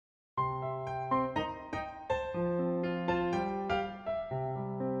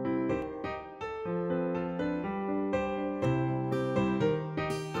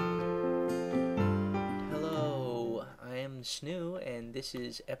Snoo, and this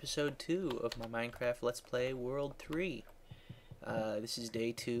is episode 2 of my Minecraft Let's Play World 3. This is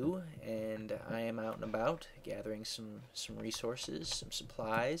day 2, and I am out and about gathering some resources, some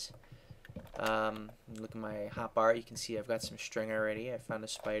supplies. Look at my hotbar, you can see I've got some string already. I found a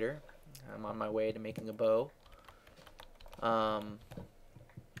spider. I'm on my way to making a bow. I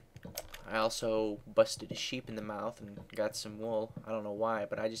also busted a sheep in the mouth and got some wool. I don't know why,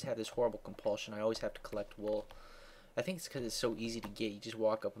 but I just have this horrible compulsion. I always have to collect wool. I think it's because it's so easy to get. You just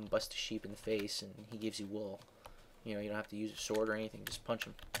walk up and bust a sheep in the face and he gives you wool. You know, you don't have to use a sword or anything. Just punch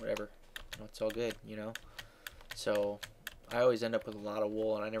him, whatever. You know, it's all good, you know. So, I always end up with a lot of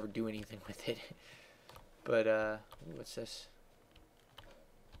wool and I never do anything with it. But, ooh, what's this?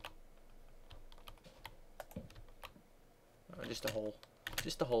 Oh, just a hole.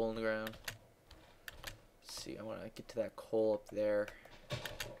 Just a hole in the ground. Let's see, I want to get to that coal up there.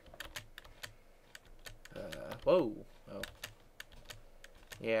 Whoa. Oh.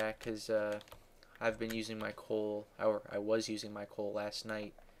 Yeah, because I've been using my coal, or I was using my coal last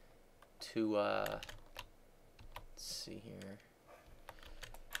night to, let's see here.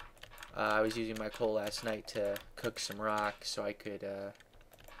 I was using my coal last night to cook some rock so I could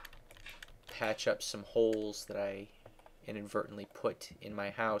patch up some holes that I inadvertently put in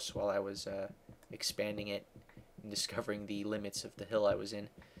my house while I was expanding it and discovering the limits of the hill I was in.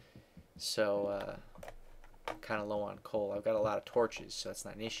 So, kind of low on coal. I've got a lot of torches, so that's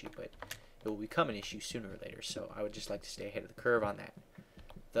not an issue, but it will become an issue sooner or later, so I would just like to stay ahead of the curve on that.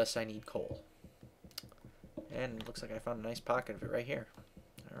 Thus, I need coal. And it looks like I found a nice pocket of it right here.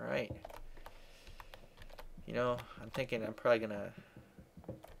 Alright. You know, I'm thinking I'm probably going to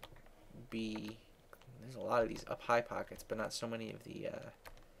be... There's a lot of these up high pockets, but not so many of the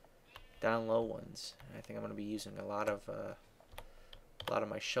down low ones. I think I'm going to be using a lot of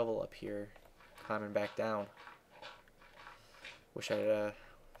my shovel up here, climbing back down. Wish I'd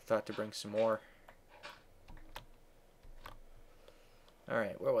thought to bring some more.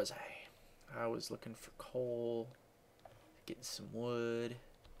 Alright, where was I? I was looking for coal, getting some wood.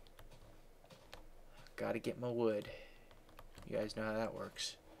 Gotta get my wood. You guys know how that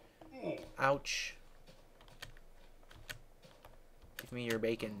works. Ouch. Give me your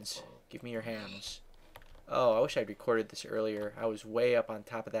bacons. Give me your hams. Oh, I wish I'd recorded this earlier. I was way up on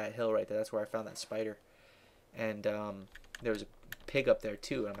top of that hill right there. That's where I found that spider. And there was a pig up there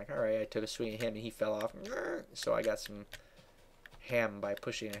too. And I'm like, alright, I took a swing at him and he fell off. So I got some ham by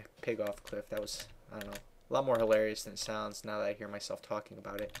pushing a pig off a cliff. That was, I don't know, a lot more hilarious than it sounds now that I hear myself talking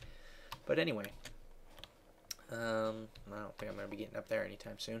about it. But anyway, I don't think I'm going to be getting up there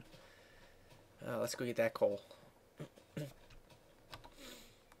anytime soon. Let's go get that coal.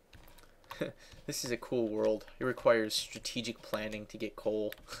 This is a cool world. It requires strategic planning to get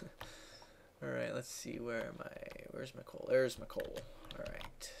coal. Alright, let's see, where am I? Where's my coal? There's my coal.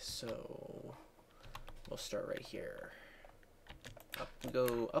 Alright, so we'll start right here. Up we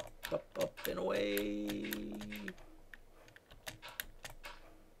go, up, up, up, and away.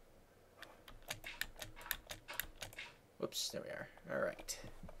 Whoops, there we are. Alright.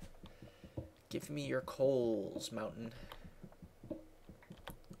 Give me your coals, mountain.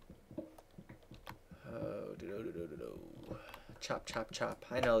 Oh, chop, chop, chop.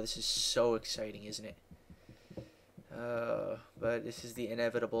 I know, this is so exciting, isn't it? But this is the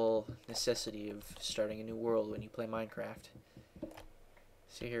inevitable necessity of starting a new world when you play Minecraft.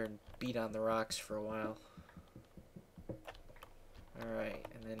 Sit here and beat on the rocks for a while. Alright,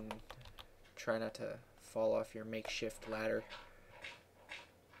 and then try not to fall off your makeshift ladder.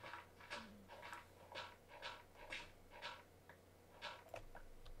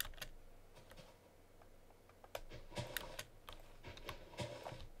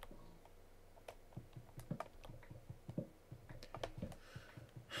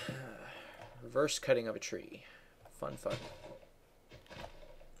 Reverse cutting of a tree. Fun, fun.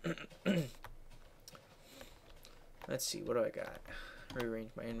 Let's see, what do I got?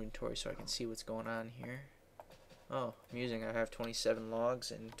 Rearrange my inventory so I can see what's going on here. Oh, amusing. I have 27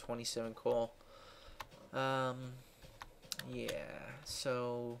 logs and 27 coal. Yeah,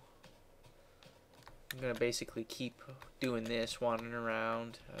 so I'm gonna basically keep doing this, wandering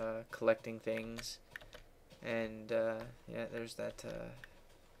around, collecting things, and yeah, there's that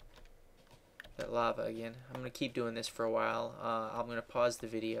lava again. I'm gonna keep doing this for a while. I'm gonna pause the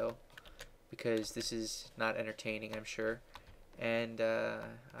video because this is not entertaining, I'm sure, and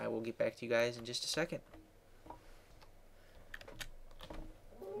I will get back to you guys in just a second.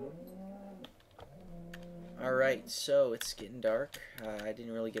 Alright, so it's getting dark. I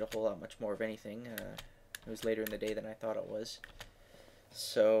didn't really get a whole lot much more of anything. It was later in the day than I thought it was.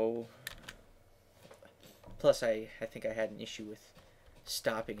 So Plus, I think I had an issue with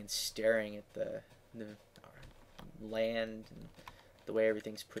stopping and staring at the land and the way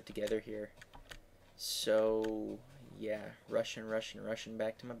everything's put together here. So, yeah, rushing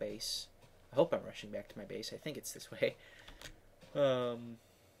back to my base. I hope I'm rushing back to my base. I think it's this way.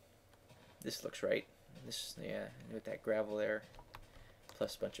 This looks right. This, yeah, with that gravel there,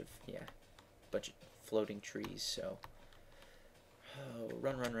 plus a bunch of floating trees. So, oh,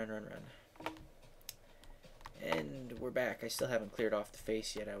 run. And we're back. I still haven't cleared off the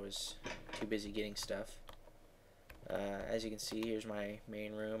face yet. I was too busy getting stuff. As you can see, here's my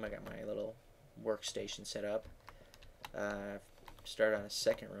main room. I got my little workstation set up. Started on a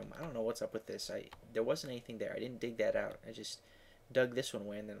second room. I don't know what's up with this. There wasn't anything there. I didn't dig that out. I just dug this one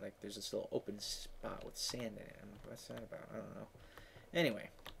away, and then like there's this little open spot with sand in it. What's that about? I don't know.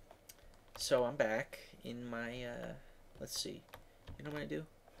 Anyway, so I'm back in my let's see. You know what I'm gonna do?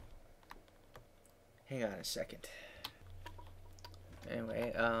 Hang on a second.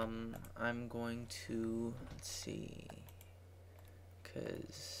 Anyway, I'm going to, let's see,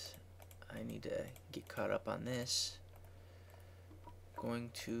 because I need to get caught up on this. Going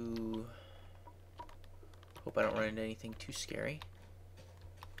to hope I don't run into anything too scary.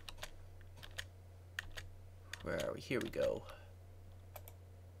 Where are we? Here we go.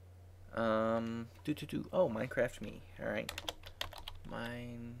 Oh, Minecraft me. Alright.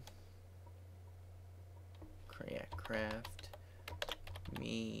 Craft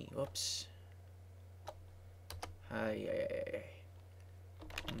me. Whoops.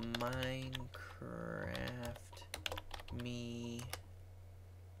 Minecraft me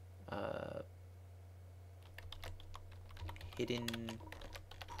hidden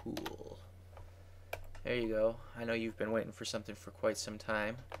pool. There you go. I know you've been waiting for something for quite some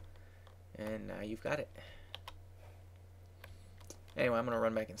time, and now you've got it. Anyway, I'm gonna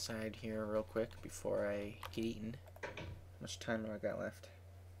run back inside here real quick before I get eaten. How much time do I got left?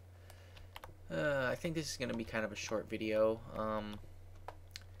 I think this is gonna be kind of a short video,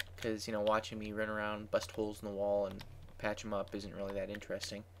 because, you know, watching me run around, bust holes in the wall, and patch them up isn't really that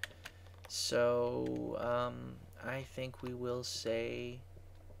interesting. So, I think we will say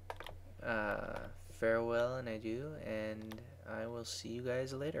farewell and adieu, and I will see you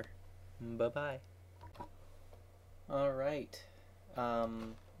guys later. Bye-bye. Alright.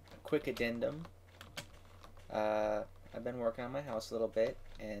 Quick addendum. I've been working on my house a little bit,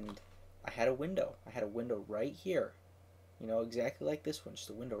 and I had a window. I had a window right here. You know, exactly like this one, just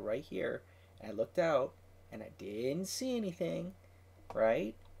a window right here. And I looked out, and I didn't see anything,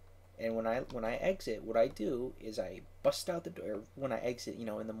 right? And when I exit, what I do is I bust out the door. When I exit, you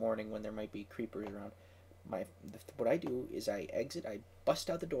know, in the morning when there might be creepers around, what I do is I exit, I bust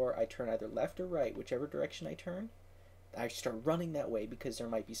out the door, I turn either left or right, whichever direction I turn. I start running that way because there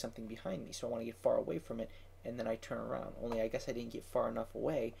might be something behind me, so I want to get far away from it, and then I turn around. Only I guess I didn't get far enough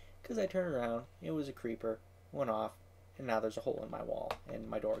away because I turned around, it was a creeper, went off, and now there's a hole in my wall, and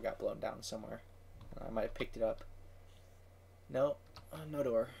my door got blown down somewhere. I might have picked it up. No, no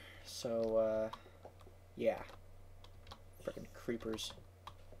door. So, yeah. Frickin' creepers.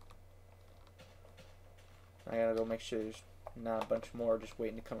 I gotta go make sure there's not a bunch more just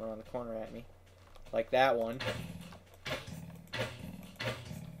waiting to come around the corner at me. Like that one.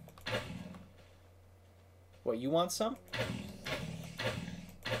 What, you want some?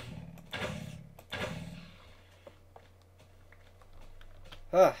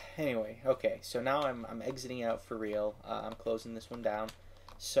 Anyway, okay, so now I'm exiting out for real. I'm closing this one down.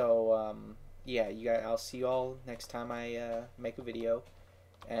 So, yeah, you guys, I'll see you all next time I make a video.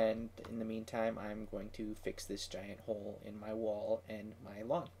 And in the meantime, I'm going to fix this giant hole in my wall and my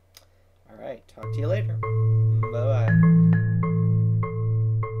lawn. Alright, talk to you later. Bye-bye.